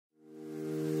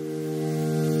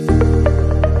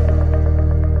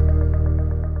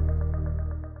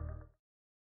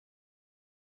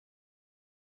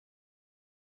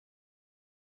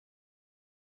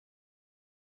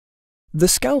The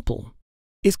scalpel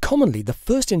is commonly the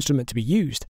first instrument to be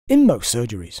used in most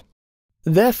surgeries.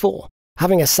 Therefore,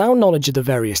 having a sound knowledge of the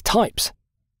various types,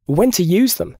 when to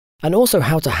use them, and also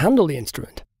how to handle the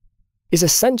instrument is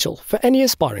essential for any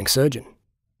aspiring surgeon.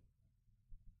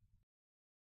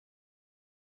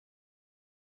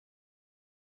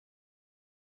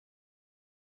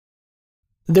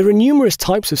 There are numerous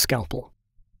types of scalpel,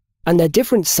 and their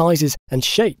different sizes and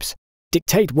shapes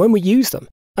dictate when we use them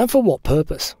and for what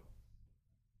purpose.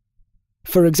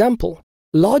 For example,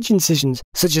 large incisions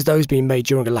such as those being made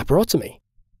during a laparotomy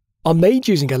are made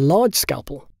using a large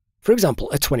scalpel, for example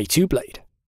a 22 blade.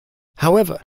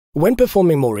 However, when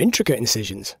performing more intricate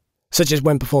incisions, such as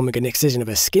when performing an excision of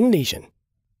a skin lesion,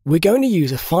 we're going to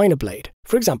use a finer blade,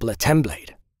 for example a 10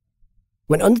 blade.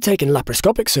 When undertaking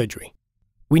laparoscopic surgery,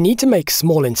 we need to make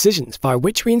small incisions via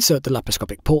which we insert the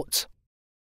laparoscopic ports.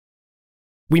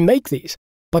 We make these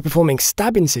by performing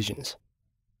stab incisions,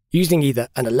 using either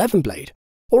an 11 blade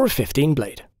or a 15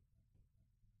 blade.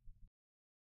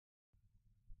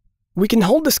 We can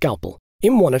hold the scalpel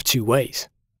in one of two ways,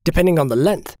 depending on the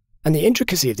length and the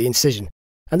intricacy of the incision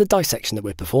and the dissection that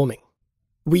we're performing.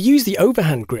 We use the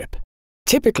overhand grip,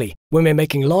 typically when we're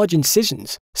making large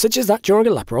incisions, such as that during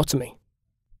a laparotomy.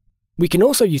 We can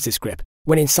also use this grip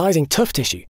when incising tough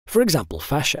tissue, for example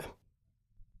fascia.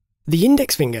 The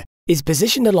index finger is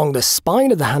positioned along the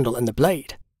spine of the handle and the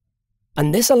blade,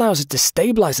 and this allows us to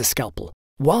stabilize the scalpel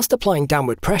whilst applying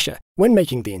downward pressure when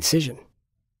making the incision.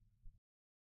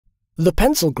 The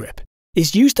pencil grip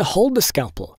is used to hold the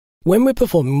scalpel when we're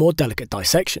performing more delicate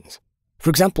dissections, for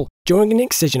example during an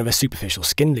excision of a superficial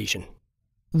skin lesion.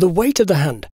 The weight of the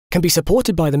hand can be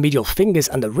supported by the medial fingers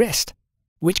and the wrist,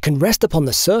 which can rest upon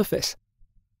the surface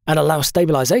and allow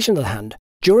stabilization of the hand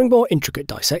during more intricate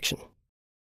dissection.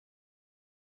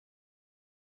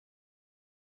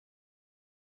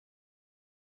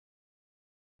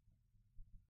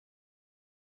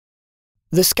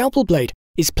 The scalpel blade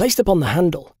is placed upon the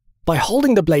handle by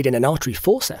holding the blade in an artery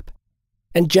forceps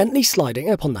and gently sliding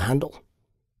upon the handle.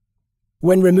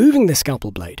 When removing the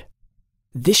scalpel blade,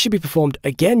 this should be performed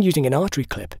again using an artery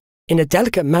clip in a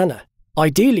delicate manner,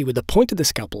 ideally with the point of the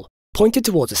scalpel pointed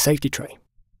towards a safety tray.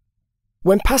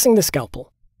 When passing the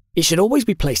scalpel, it should always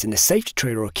be placed in a safety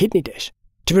tray or a kidney dish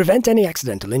to prevent any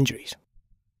accidental injuries.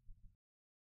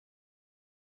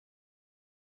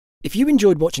 If you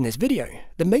enjoyed watching this video,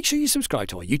 then make sure you subscribe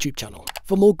to our YouTube channel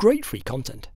for more great free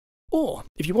content. Or,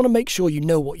 if you want to make sure you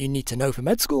know what you need to know for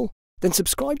med school, then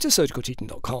subscribe to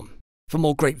surgicalteaching.com for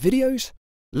more great videos,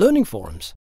 learning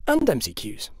forums, and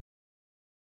MCQs.